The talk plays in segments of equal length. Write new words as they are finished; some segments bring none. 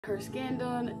her skin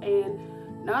done,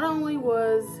 and not only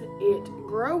was it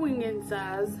growing in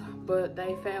size, but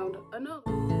they found another.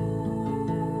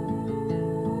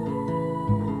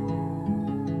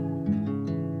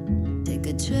 Take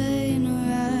a train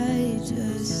ride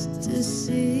just to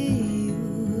see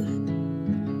you,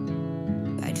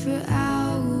 ride for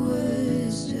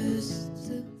hours just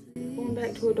to Going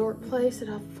back to a dark place that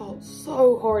I fought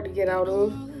so hard to get out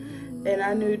of, and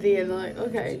I knew then, like,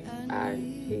 okay, I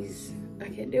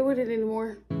can't deal with it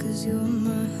anymore. 'cause you're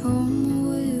my home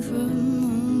away from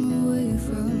home, away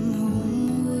from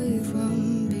home, away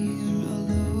from being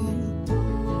alone.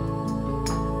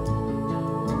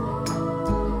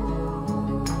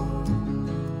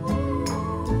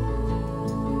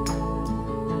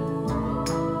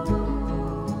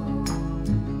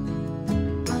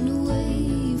 Run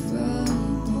away from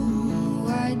home,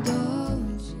 why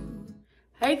don't you?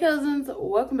 Hey cousins,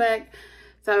 welcome back.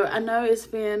 So I know it's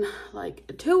been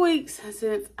like 2 weeks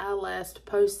since I last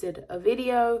posted a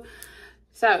video.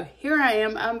 So here I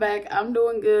am, I'm back, I'm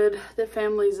doing good, the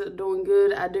family's doing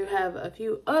good. I do have a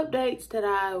few updates that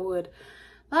I would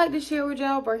like to share with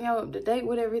y'all, bring y'all up to date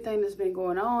with everything that's been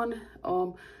going on.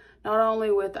 Not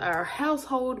only with our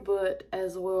household, but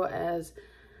as well as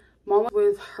Mama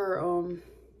with her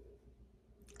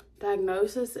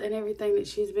diagnosis and everything that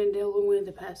she's been dealing with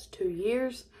the past 2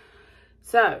 years.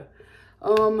 So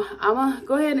I'm gonna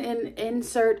go ahead and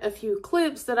insert a few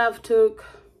clips that I've took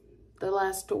the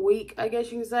last week, I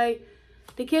guess you can say.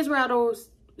 The kids were out of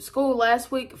school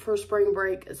last week for spring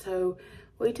break, so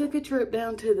we took a trip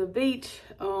down to the beach.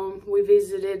 We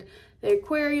visited the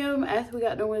aquarium. After we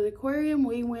got done with the aquarium,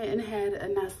 we went and had a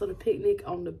nice little picnic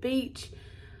on the beach.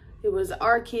 It was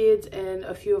our kids and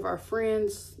a few of our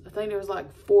friends. I think there was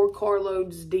like 4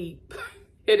 carloads deep.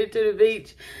 Headed to the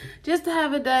beach just to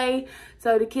have a day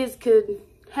so the kids could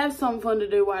have some fun to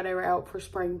do while they were out for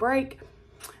spring break.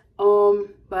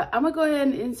 But I'm gonna go ahead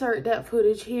and insert that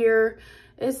footage here.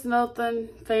 It's nothing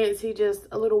fancy, just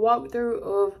a little walkthrough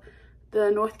of the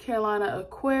North Carolina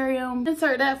aquarium.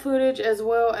 Insert that footage as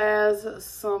well as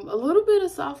a little bit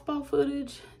of softball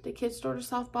footage. The kids started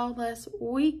softball last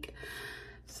week.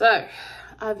 So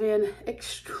I've been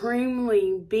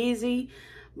extremely busy.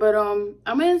 But I'm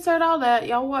gonna insert all that.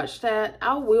 Y'all watch that.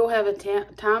 I will have a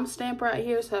timestamp right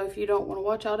here, so if you don't want to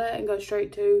watch all that and go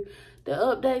straight to the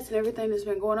updates and everything that's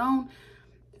been going on,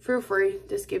 feel free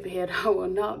to skip ahead. I will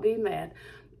not be mad.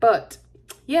 But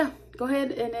yeah, go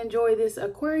ahead and enjoy this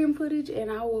aquarium footage,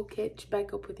 and I will catch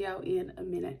back up with y'all in a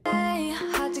minute. Hey,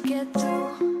 hard to get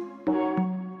through.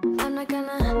 I'm not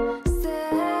gonna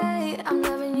say I'm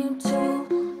loving you too.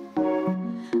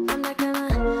 I'm not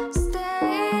gonna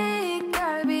stay,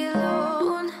 gotta be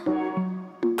alone.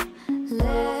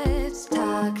 Let's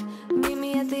talk, meet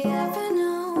me at the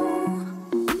avenue.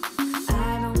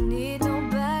 I don't need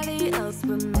nobody else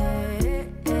but me.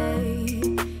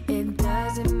 It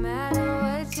doesn't matter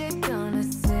what you're gonna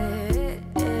say.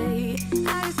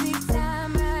 I just need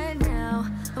time right now.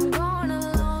 I'm going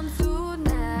alone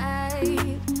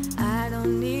tonight. I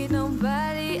don't need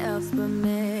nobody else but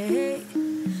me.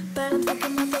 But I'm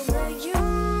thinking about the way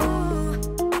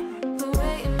the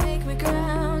way you make me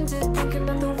grounded. Thinking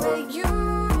about the way you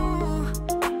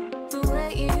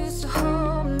used to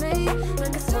hold me.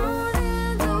 Like a stone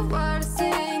in the water,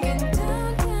 singing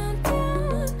down, down,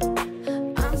 down.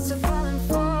 I'm still falling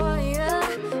for you.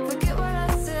 Forget what I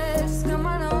said, just come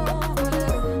on over.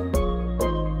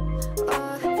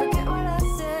 Forget what I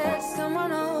said, just come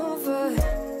on over.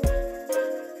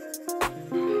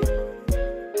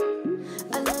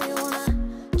 I know you wanna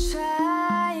try.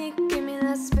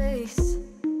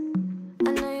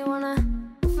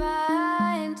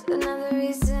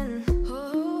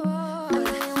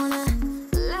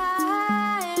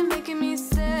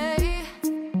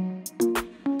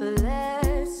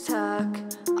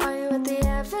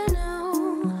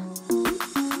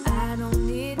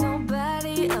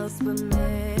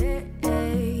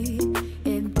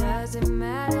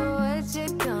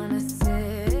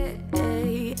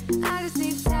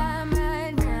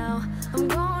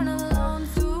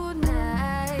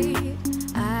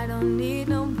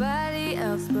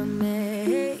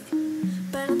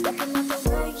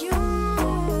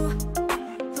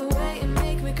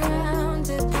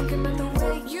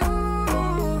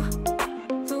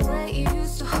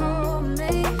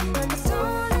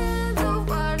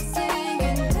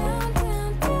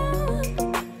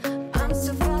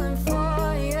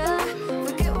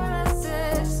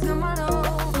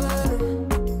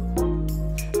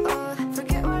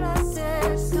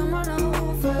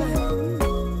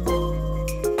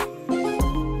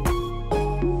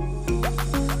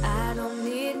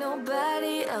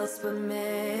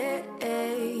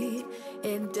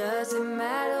 It doesn't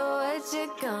matter what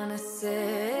you're gonna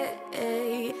say.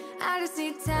 I just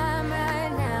need time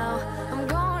right now. I'm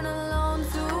going alone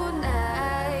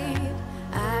tonight.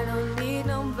 I don't need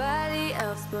nobody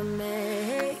else but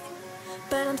me.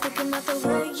 But I'm thinking about the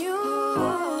way you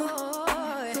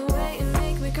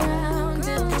make me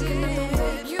grounded. Thinking of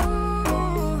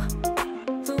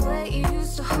the way you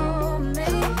used to hold me.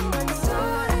 Like the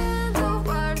sun and the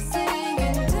water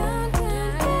singing down,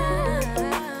 down,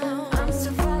 down. I'm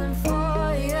still falling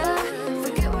for ya.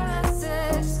 Forget what I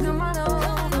said, just come on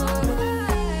over.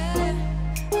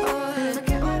 Oh,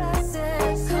 forget what I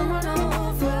said, just come on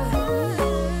over.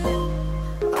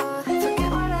 Oh,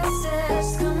 forget what I said,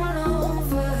 just come on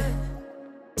over.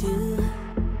 Do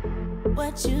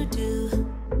what you do.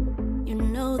 You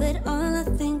know that all I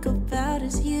think about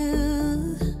is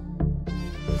you.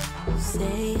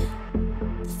 Say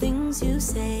the things you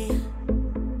say.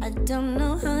 I don't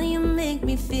know how you make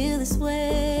me feel this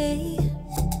way.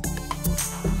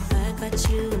 I got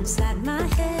you inside my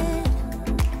head,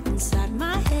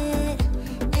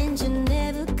 and you're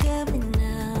never coming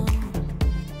out.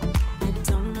 I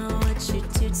don't know what you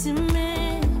do to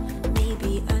me.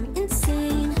 Maybe I'm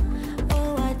insane.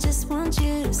 Oh, I just want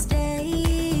you to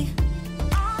stay.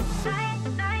 All night,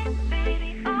 night,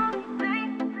 baby, all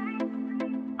night.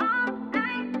 All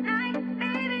night, night,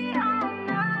 baby, all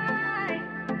night.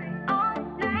 All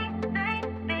night, night,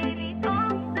 baby, all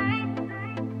night.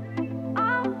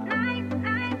 All night,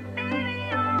 night, baby,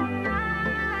 all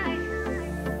night.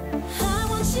 I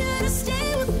want you to stay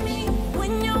with me.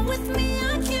 When you're with me, I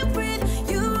can't breathe.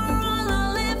 You are all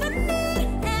I'll ever need,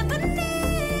 ever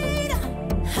need.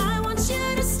 I want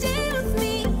you to stay with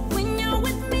me. When you're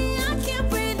with me, I can't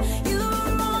breathe. You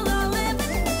are all I'll ever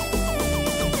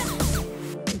need.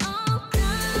 All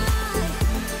night.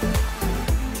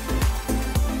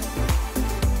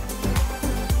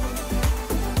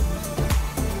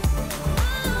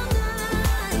 All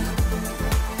night.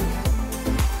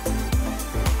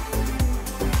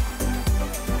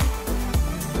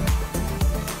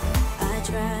 I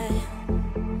try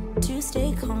to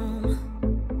stay calm,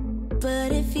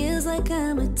 but it feels like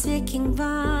I'm a ticking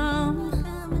bomb.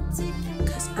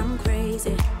 Cause I'm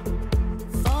crazy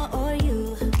for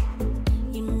you.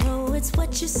 You know it's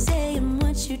what you say and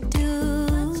what you do.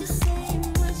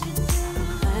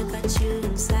 I got you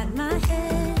inside my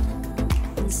head,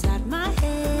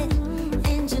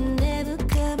 and you're never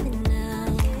coming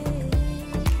out.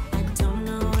 I don't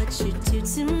know what you do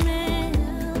to me.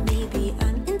 Maybe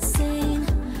I'm insane.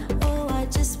 Oh, I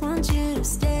just want you to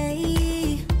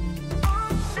stay.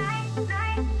 All night,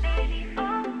 night, baby,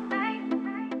 all night.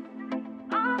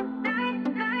 All night,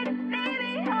 night,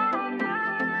 baby, all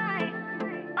night.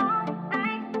 All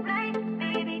night, night,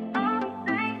 baby, all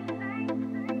night.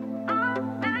 All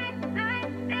night, night,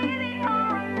 baby,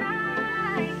 all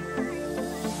night.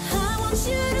 I want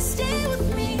you to stay with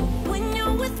me. When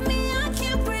you're with me, I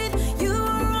can't breathe. You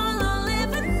are all I'll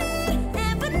ever need,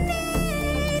 ever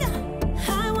need.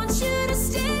 I want you to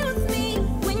stay with me.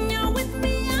 When you're with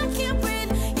me, I can't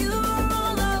breathe. You are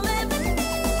all I'll ever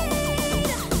need.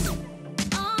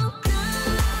 All night.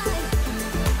 All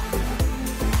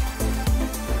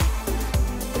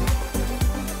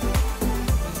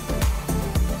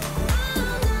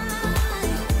night.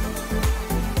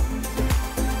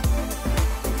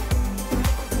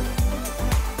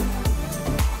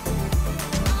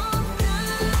 All night.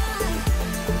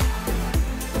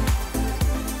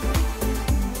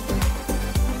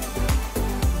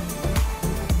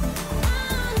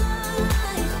 All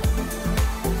night.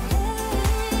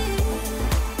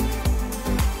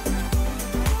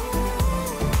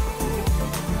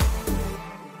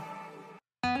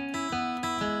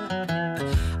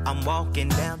 I'm walking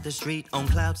down the street on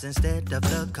clouds instead of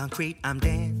the concrete I'm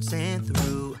dancing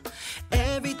through.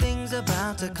 Everything's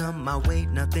about to come my way.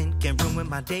 Nothing can ruin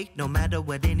my day. No matter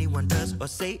what anyone does or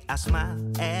say, I smile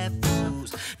at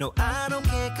fools. No, I don't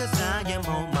care, cause I am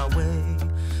on my way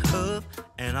up,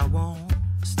 and I won't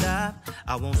stop,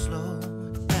 I won't slow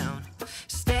down.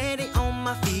 Steady on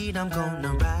my feet, I'm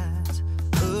gonna rise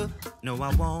up. No,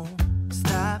 I won't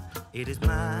stop, it is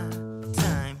my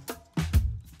time.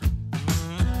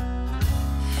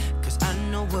 Cause I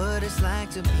know what it's like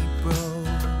to be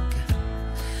broke.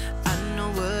 I know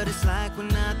what it's like when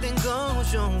nothing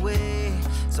goes your way.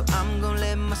 So I'm gonna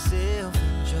let myself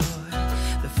enjoy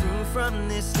the fruit from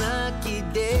this lucky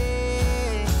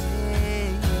day.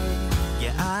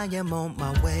 Yeah, I am on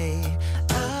my way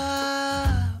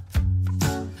up,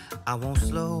 I won't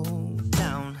slow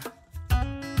down.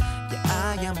 Yeah,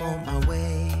 I am on my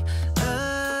way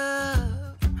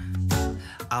up,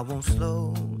 I won't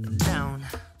slow down.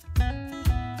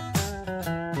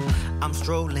 I'm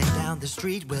strolling down the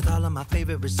street with all of my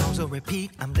favorite songs on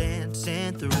repeat. I'm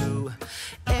dancing through.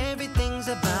 Everything's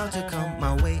about to come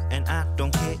my way, and I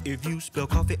don't care if you spill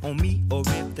coffee on me or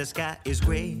if the sky is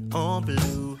gray or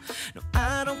blue. No,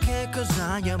 I don't care, cause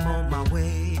I am on my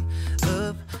way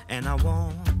up, and I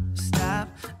won't stop,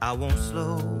 I won't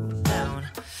slow down.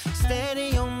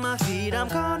 Steady on my feet, I'm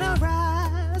gonna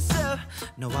rise up.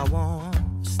 No, I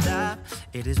won't stop,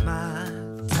 it is my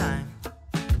time.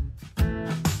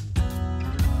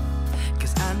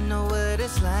 Cause I know what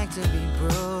it's like to be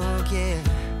broke, yeah.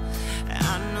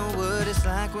 I know what it's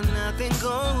like when nothing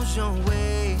goes your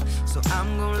way. So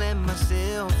I'm gonna let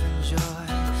myself enjoy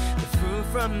the fruit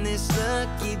from this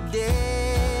lucky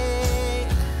day.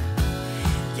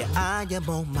 Yeah, I am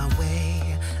on my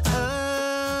way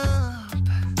up,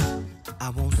 I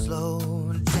won't slow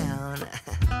down.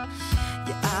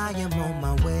 Yeah, I am on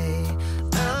my way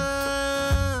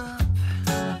up,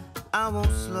 I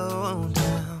won't slow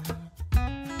down.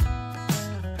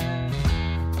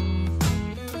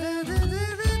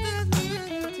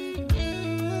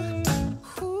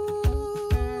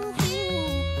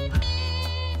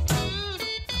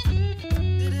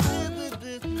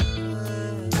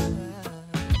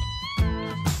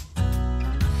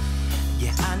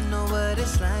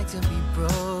 To be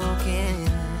broken,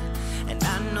 and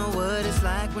I know what it's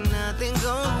like when nothing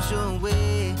goes your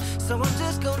way. So I'm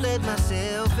just gonna let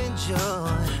myself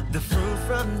enjoy the fruit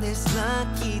from this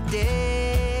lucky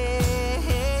day.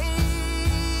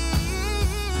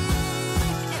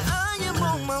 I am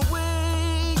on my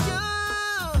way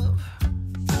up,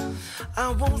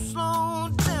 I won't slow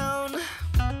down,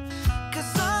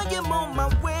 cause I am on my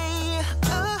way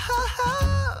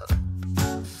up,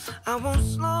 I won't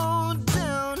slow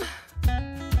down.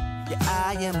 Yeah,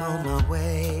 I am on my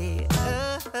way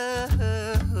up,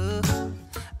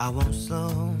 I won't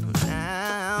slow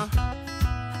down.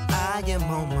 I am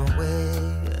on my way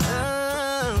up,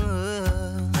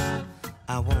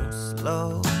 I won't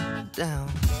slow down.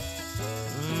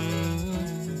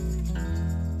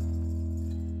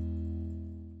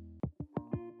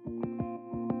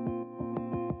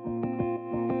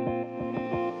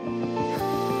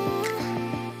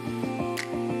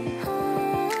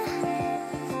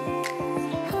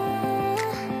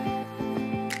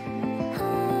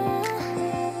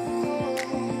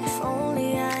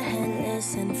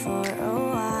 For a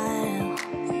while,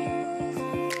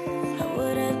 I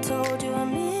would have told you I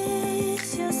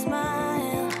miss your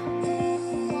smile.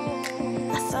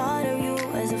 I thought of you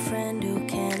as a friend who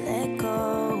can't let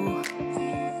go,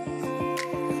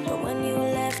 but when you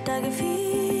left I could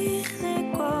feel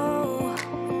it grow,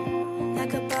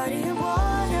 like a body of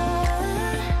water,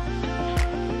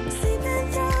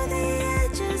 sleeping through the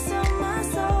edges of my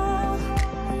soul.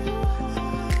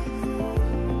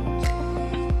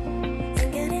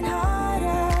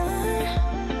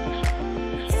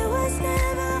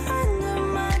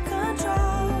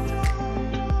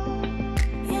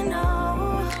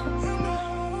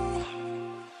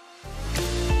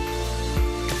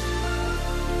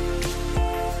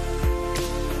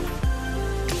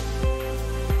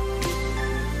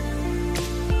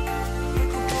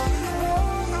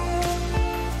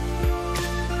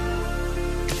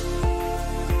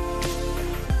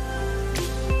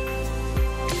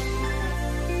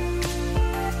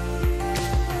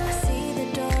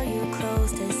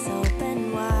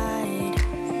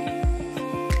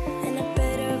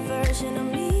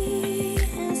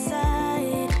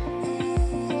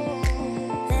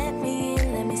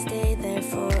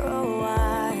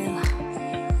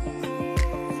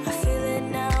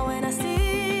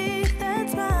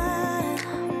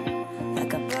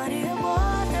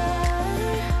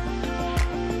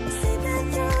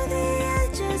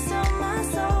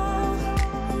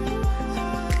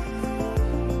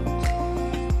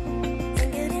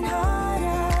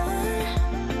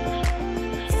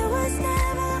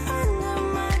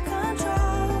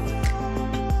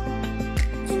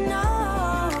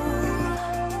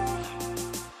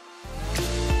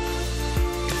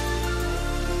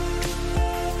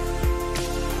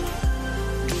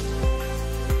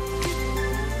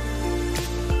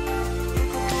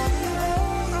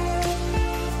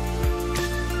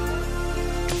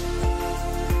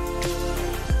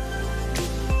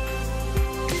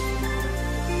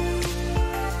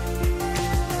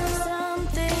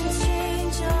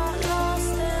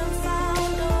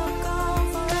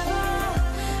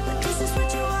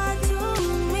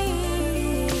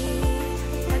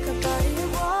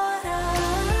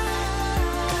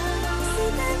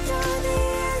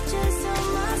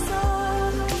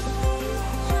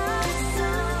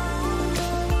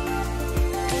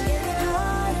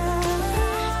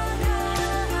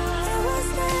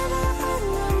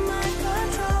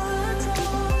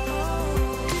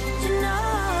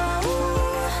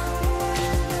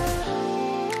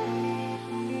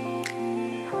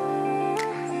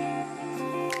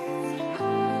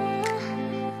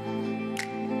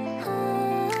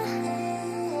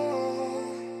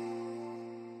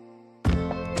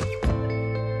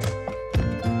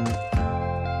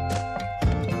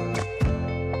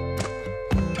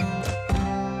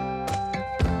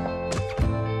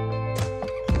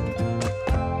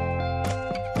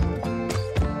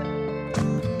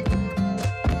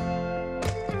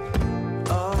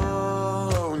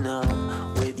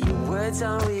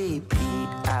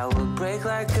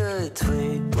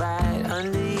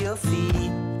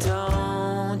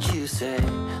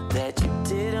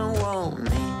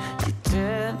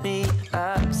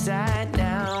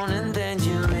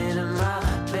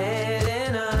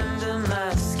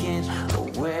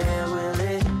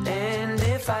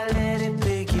 I let it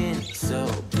begin. So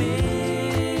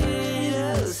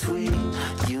bittersweet,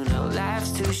 you know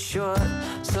life's too short,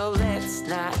 so let's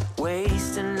not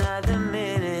waste another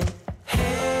minute.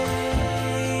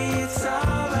 Hey, it's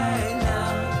alright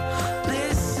now.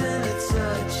 Listen to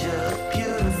such a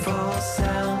beautiful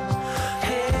sound.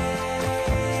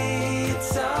 Hey,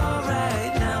 it's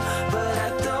alright now, but I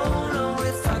don't know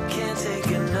if I can take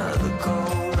another go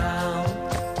round.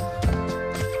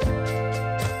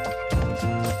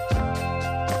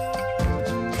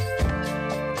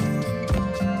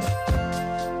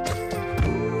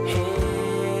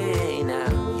 Hey, now,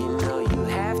 you know you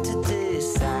have to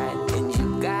decide, and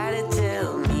you gotta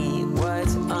tell me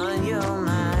what's on your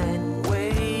mind.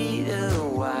 Wait a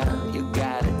while, you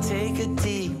gotta take a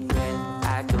deep breath.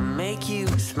 I can make you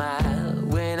smile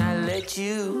when I let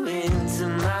you into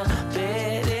my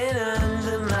bed and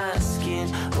under my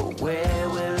skin. But where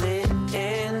will it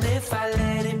end if I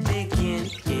let it begin?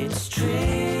 It's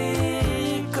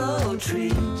trick or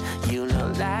treat, you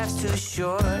know life's too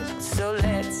short, so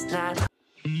let's not.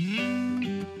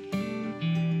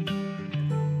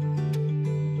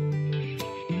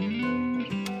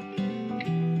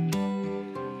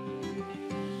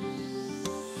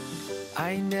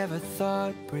 I never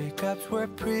thought breakups were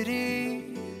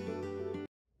pretty.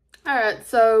 Alright,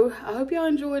 so I hope y'all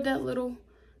enjoyed that little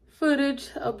footage,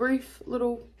 a brief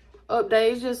little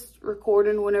update. Just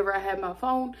recording whenever I have my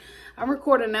phone. I'm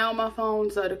recording now on my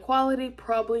phone, so the quality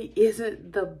probably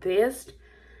isn't the best.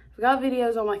 I've got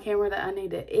videos on my camera that I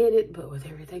need to edit, but with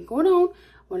everything going on, I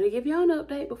wanted to give y'all an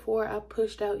update before I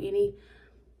pushed out any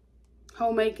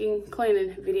homemaking,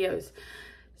 cleaning videos.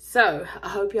 So, I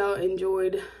hope y'all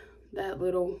enjoyed that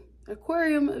little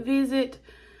aquarium visit.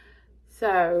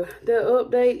 So, the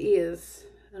update is,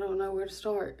 I don't know where to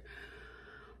start.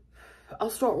 I'll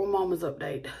start with Mama's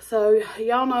update. So,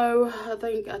 y'all know, I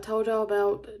think I told y'all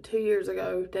about 2 years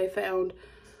ago, they found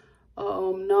a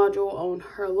nodule on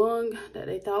her lung that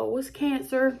they thought was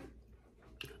cancer.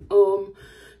 So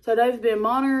they've been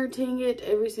monitoring it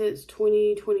ever since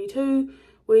 2022,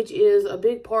 which is a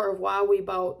big part of why we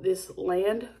bought this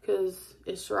land, because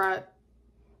it's right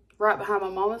behind my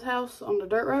mama's house on the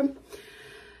dirt road.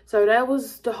 So that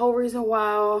was the whole reason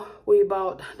why we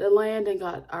bought the land and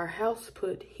got our house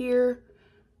put here.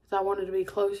 So I wanted to be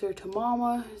closer to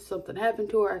Mama. If something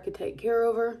happened to her, I could take care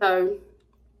of her. So,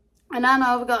 and I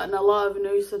know I've gotten a lot of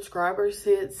new subscribers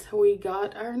since we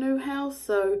got our new house.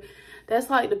 So that's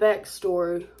like the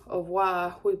backstory of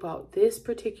why we bought this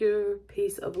particular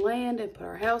piece of land and put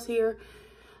our house here.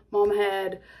 Mom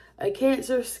had a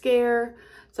cancer scare.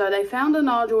 So they found a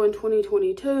nodule in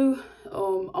 2022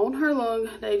 on her lung.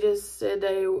 They just said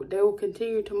they will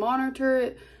continue to monitor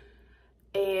it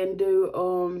and do,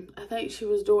 I think she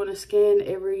was doing a scan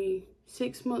every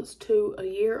 6 months to a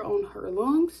year on her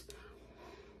lungs.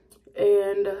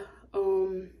 And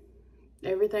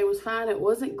everything was fine. It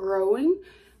wasn't growing.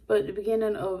 But at the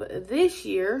beginning of this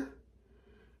year,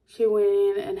 she went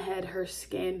in and had her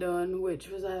scan done, which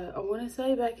was, I want to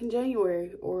say back in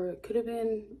January, or it could have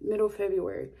been middle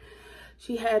February.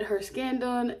 She had her scan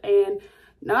done, and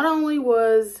not only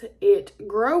was it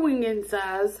growing in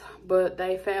size, but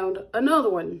they found another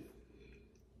one.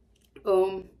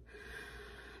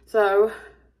 So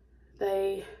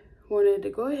they wanted to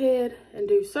go ahead and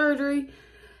do surgery,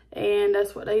 and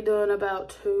that's what they done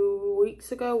about 2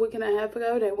 weeks ago, week and a half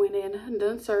ago. They went in and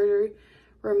done surgery,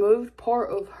 removed part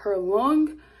of her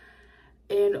lung,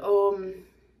 and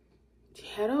she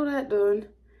had all that done.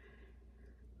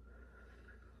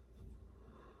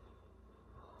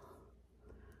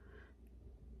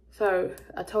 So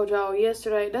I told y'all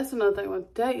yesterday, that's another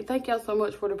thing. Thank y'all so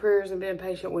much for the prayers and being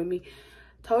patient with me.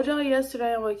 Told y'all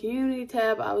yesterday on my community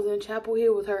tab, I was in Chapel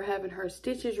Hill with her having her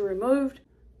stitches removed.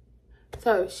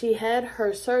 So she had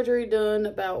her surgery done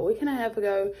about a week and a half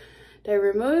ago. They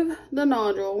removed the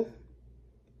nodule.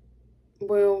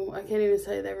 Well, I can't even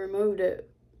say they removed it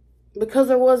because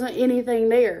there wasn't anything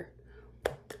there.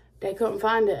 They couldn't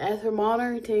find it. After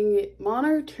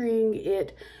monitoring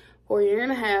it for a year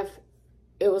and a half,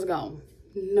 it was gone.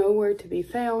 Nowhere to be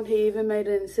found. He even made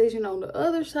an incision on the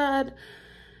other side.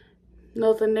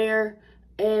 Nothing there.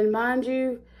 And mind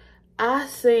you, I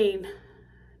seen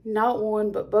not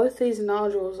one, but both these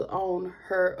nodules on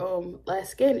her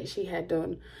last scan that she had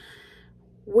done.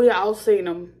 We all seen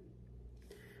them.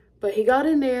 But he got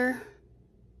in there.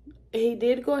 He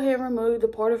did go ahead and remove the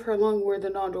part of her lung where the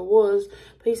nodule was.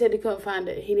 But he said he couldn't find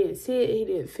it. He didn't see it. He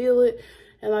didn't feel it.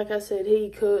 And like I said,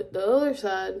 he cut the other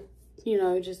side, you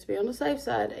know, just to be on the safe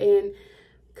side. And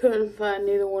couldn't find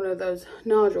neither one of those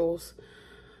nodules.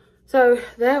 So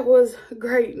that was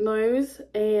great news.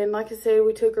 And like I said,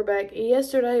 we took her back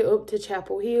yesterday up to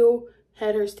Chapel Hill,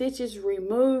 had her stitches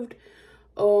removed.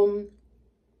 And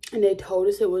they told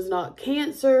us it was not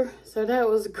cancer. So that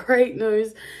was great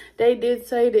news. They did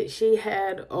say that she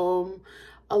had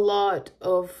a lot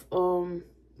of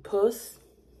pus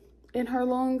in her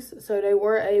lungs. So they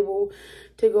were able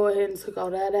to go ahead and take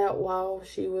all that out while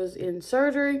she was in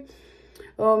surgery.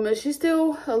 She's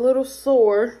still a little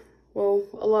sore. Well,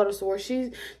 a lot of sore.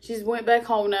 She's went back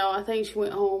home now. I think she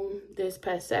went home this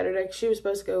past Saturday. She was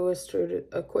supposed to go with us to the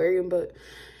aquarium, but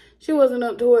she wasn't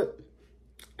up to it.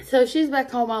 So she's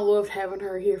back home. I loved having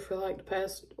her here for like the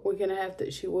past week and a half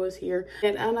that she was here.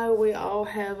 And I know we all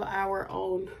have our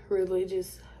own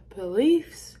religious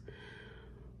beliefs,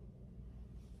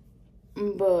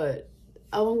 but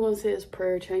all I'm going to say is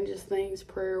prayer changes things.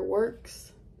 Prayer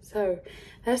works. So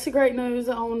that's the great news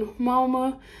on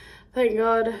Mama. Thank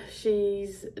God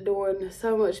she's doing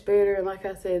so much better. And like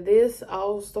I said, this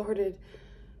all started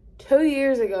 2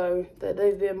 years ago that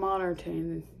they've been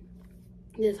monitoring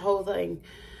this whole thing.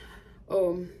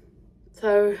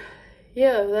 So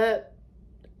yeah, that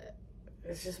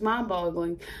it's just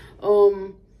mind-boggling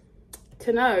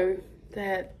to know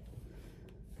that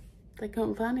they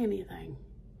couldn't find anything.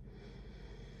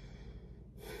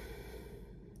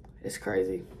 It's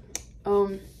crazy.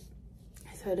 So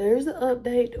there's the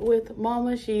update with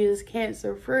Mama. She is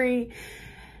cancer-free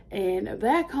and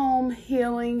back home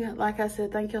healing. Like I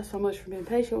said, thank y'all so much for being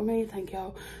patient with me. Thank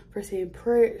y'all for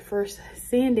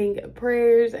sending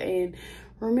prayers and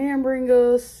remembering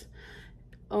us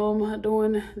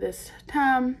during this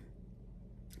time.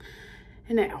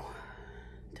 And now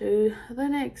to the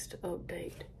next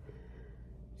update.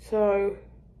 So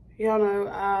y'all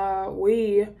know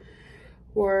we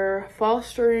were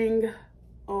fostering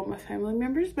a family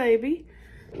member's baby.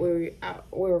 We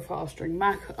were fostering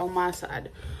on my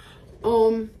side.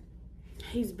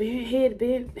 He's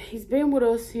been with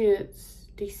us since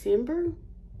December,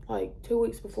 like 2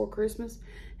 weeks before Christmas.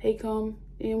 He come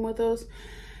in with us,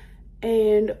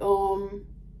 and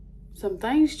some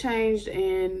things changed,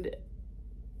 and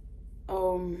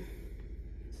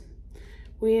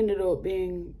we ended up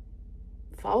being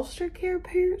foster care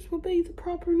parents would be the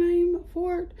proper name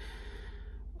for it.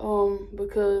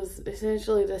 Because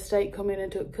essentially the state come in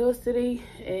and took custody,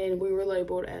 and we were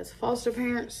labeled as foster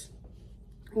parents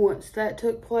once that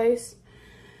took place.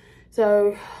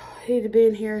 So he'd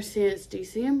been here since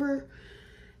December,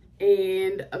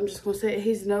 and I'm just gonna say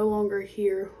he's no longer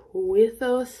here with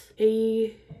us.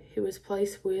 He was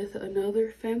placed with another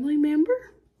family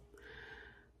member.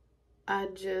 I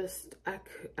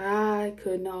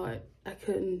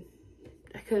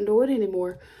couldn't do it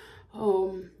anymore.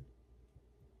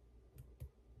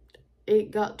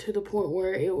 It got to the point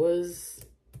where it was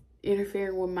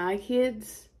interfering with my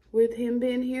kids with him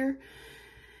being here.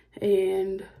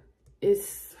 And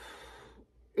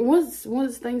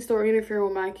once things start interfering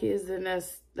with my kids, then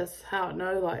that's how I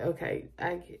know, like, okay,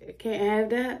 I can't have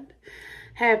that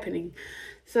happening.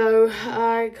 So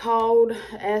I called,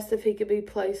 asked if he could be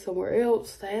placed somewhere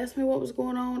else. They asked me what was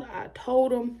going on. I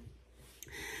told them.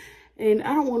 And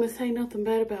I don't want to say nothing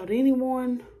bad about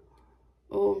anyone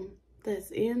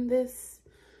that's in this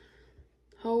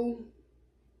whole,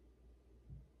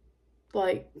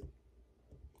 like,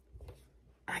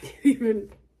 I can't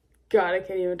even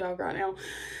talk right now.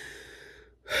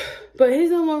 But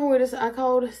he's no longer with us. I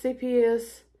called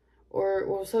CPS,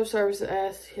 social services,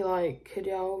 asked, like, could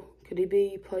he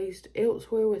be placed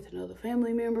elsewhere with another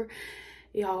family member?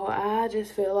 Y'all, I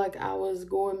just felt like I was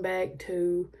going back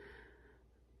to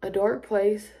a dark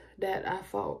place that I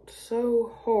fought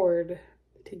so hard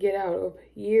to get out of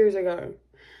years ago.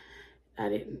 I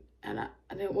didn't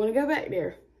want to go back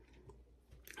there.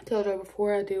 I told you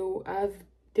before, I've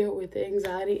dealt with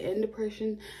anxiety and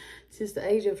depression since the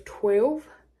age of 12.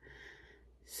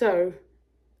 So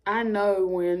I know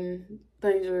when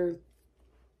things are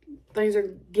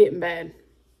getting bad.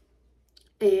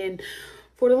 And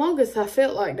for the longest, I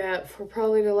felt like that for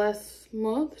probably the last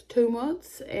month, 2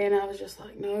 months. And I was just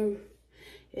like, no,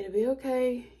 it'll be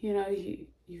okay. You know, you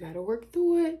got to work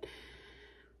through it.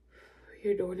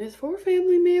 You're doing this for a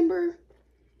family member.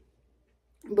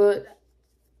 But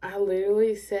I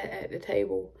literally sat at the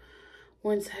table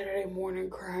one Saturday morning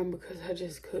crying because I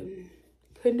just couldn't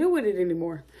deal with it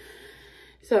anymore.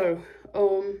 So,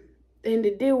 and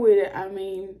to deal with it, I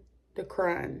mean the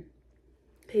crying.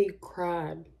 He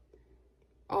cried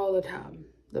all the time.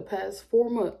 The past 4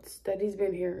 months that he's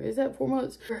been here. Is that 4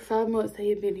 months? Or 5 months that he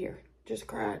had been here. Just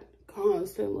cried.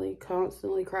 Constantly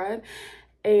cried.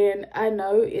 And I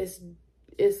know it's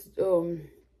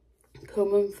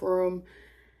coming from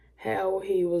how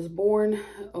he was born,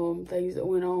 things that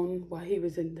went on while he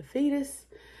was in the fetus.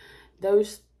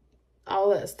 All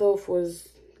that stuff was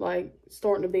like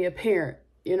starting to be apparent,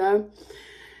 you know.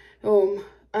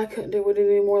 I couldn't deal with it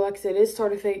anymore. Like I said, it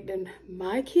started affecting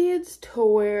my kids to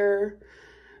where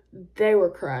they were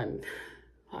crying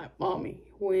like, "Mommy,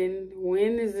 when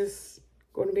is this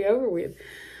going to be over with?"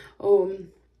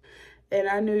 And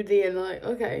I knew then, like,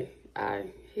 okay, I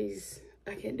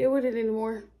can't deal with it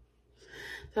anymore.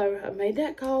 So I made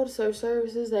that call to social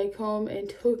services. They come and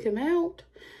took him out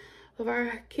of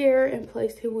our care and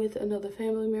placed him with another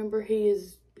family member.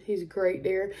 He's great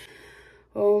there.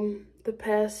 The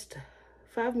past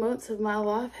 5 months of my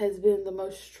life has been the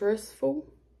most stressful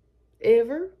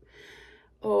ever.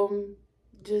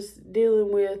 Just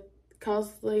dealing with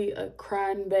constantly a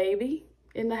crying baby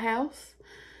in the house,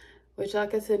 which,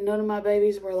 like I said, none of my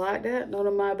babies were like that. None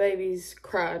of my babies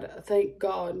cried. Thank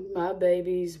God my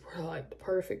babies were like the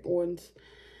perfect ones.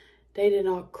 They did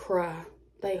not cry.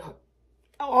 They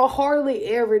hardly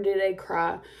ever did they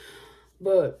cry.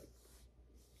 But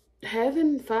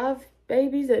having 5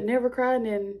 babies that never cried and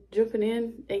then jumping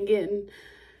in and getting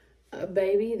a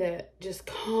baby that just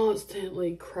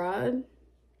constantly cried,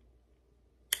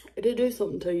 it'll do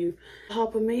something to you. On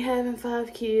top of me having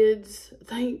 5 kids,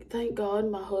 thank God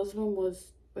my husband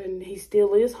was, and he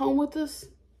still is, home with us.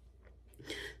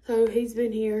 So he's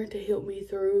been here to help me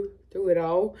through it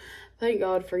all. Thank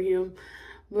God for him.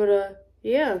 But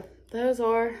yeah, those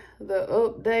are the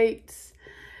updates.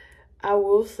 I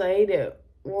will say that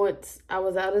once I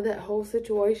was out of that whole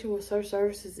situation with social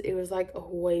services, it was like a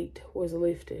weight was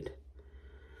lifted.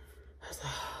 I was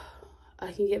like,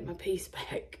 I can get my peace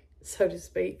back, so to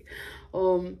speak.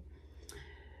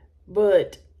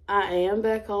 But I am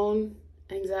back on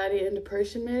anxiety and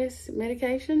depression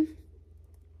medication.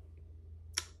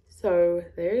 So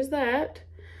there's that.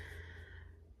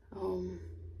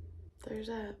 There's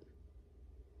that.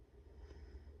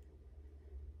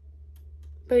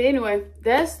 But anyway,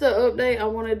 that's the update I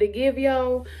wanted to give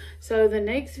y'all. So the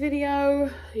next video,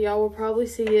 y'all will probably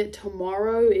see it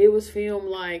tomorrow. It was filmed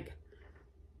like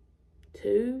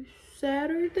 2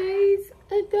 Saturdays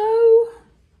ago.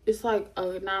 It's like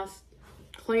a nice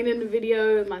cleaning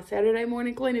video, my Saturday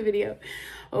morning cleaning video.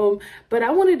 But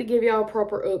I wanted to give y'all a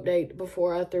proper update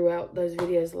before I threw out those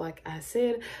videos, like I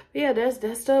said. But yeah, that's the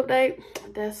update.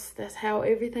 That's how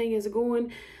everything is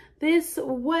going this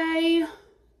way.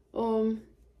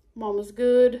 Mama's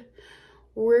good.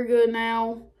 We're good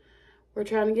now. We're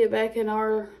trying to get back in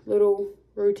our little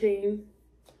routine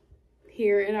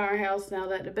here in our house now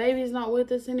that the baby's not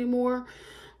with us anymore.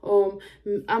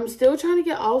 I'm still trying to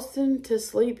get Austin to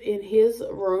sleep in his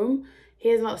room. He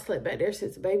has not slept back there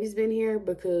since the baby's been here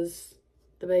because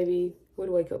the baby would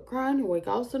wake up crying and wake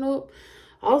Austin up.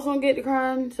 Austin don't get to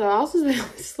crying, so Austin's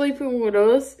been sleeping with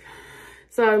us.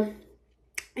 So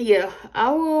yeah,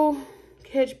 I will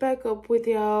catch back up with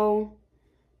y'all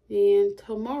in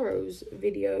tomorrow's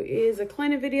video. It is a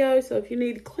cleaning video, so if you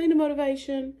need cleaning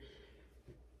motivation,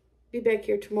 be back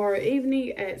here tomorrow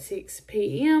evening at 6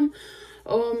 p.m.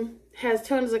 Has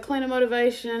tons of cleaning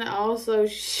motivation. I also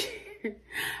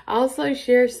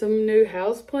share some new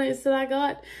house plants that I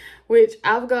got, which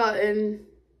I've gotten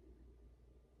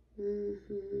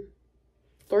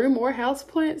 3 more house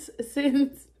plants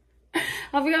since.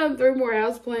 I've gotten 3 more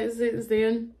house plants since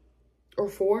then. Or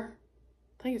 4.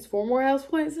 I think it's 4 more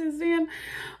houseplants since then.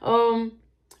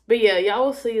 But yeah, y'all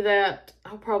will see that.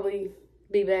 I'll probably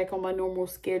be back on my normal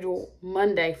schedule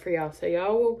Monday for y'all. So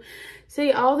y'all will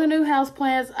see all the new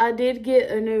houseplants. I did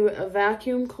get a new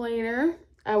vacuum cleaner.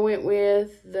 I went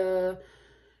with the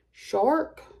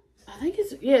Shark. I think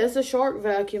it's a Shark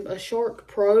vacuum, a Shark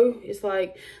Pro. It's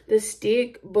like the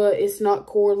stick, but it's not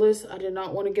cordless. I did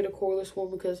not want to get a cordless one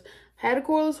because I had a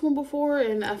cordless one before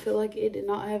and I feel like it did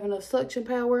not have enough suction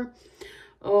power.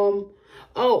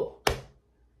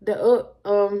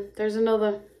 There's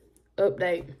another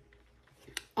update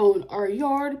on our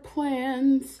yard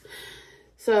plans.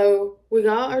 So we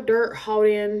got our dirt hauled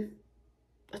in.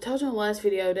 I told you in the last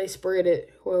video they spread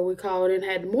it where we called and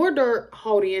had more dirt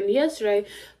hauled in yesterday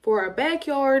for our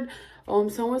backyard.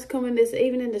 Someone's coming this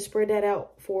evening to spread that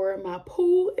out for my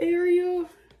pool area.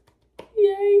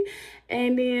 Yay.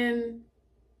 And then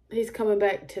he's coming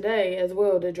back today as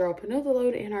well to drop another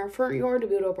load in our front yard to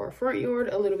build up our front yard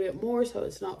a little bit more so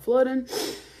it's not flooding.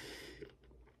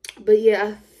 But yeah,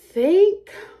 I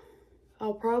think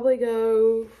I'll probably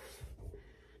go,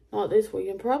 not this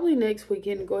weekend, probably next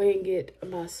weekend, go ahead and get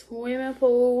my swimming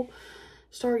pool,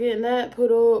 start getting that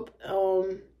put up.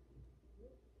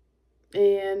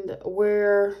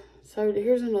 So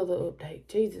here's another update.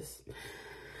 Jesus.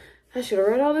 I should have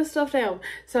wrote all this stuff down.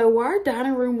 So where our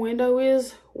dining room window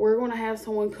is, we're going to have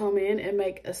someone come in and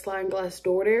make a sliding glass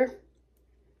door there.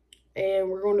 And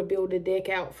we're going to build a deck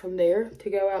out from there to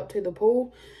go out to the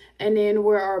pool. And then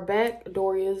where our back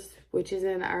door is, which is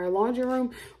in our laundry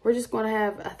room, we're just going to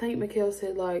have, I think Mikhail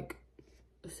said like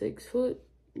a 6-foot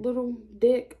little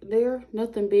deck there.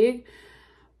 Nothing big.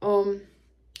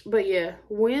 But yeah,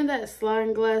 when that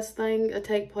sliding glass thing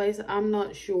take place, I'm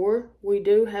not sure. We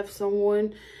do have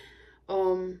someone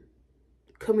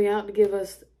coming out to give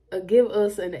us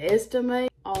an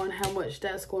estimate on how much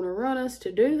that's going to run us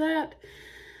to do that.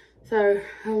 So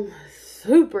I'm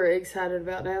super excited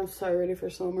about that. I'm so ready for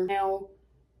summer. Now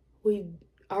we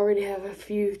already have a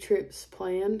few trips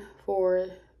planned for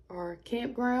our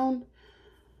campground.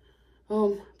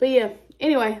 But yeah,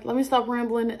 anyway, let me stop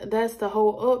rambling. That's the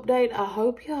whole update. I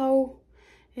hope y'all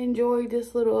enjoyed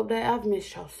this little update. I've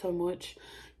missed y'all so much.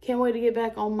 Can't wait to get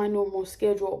back on my normal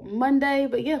schedule Monday.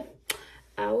 But yeah,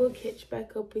 I will catch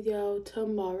back up with y'all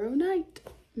tomorrow night.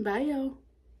 Bye, y'all.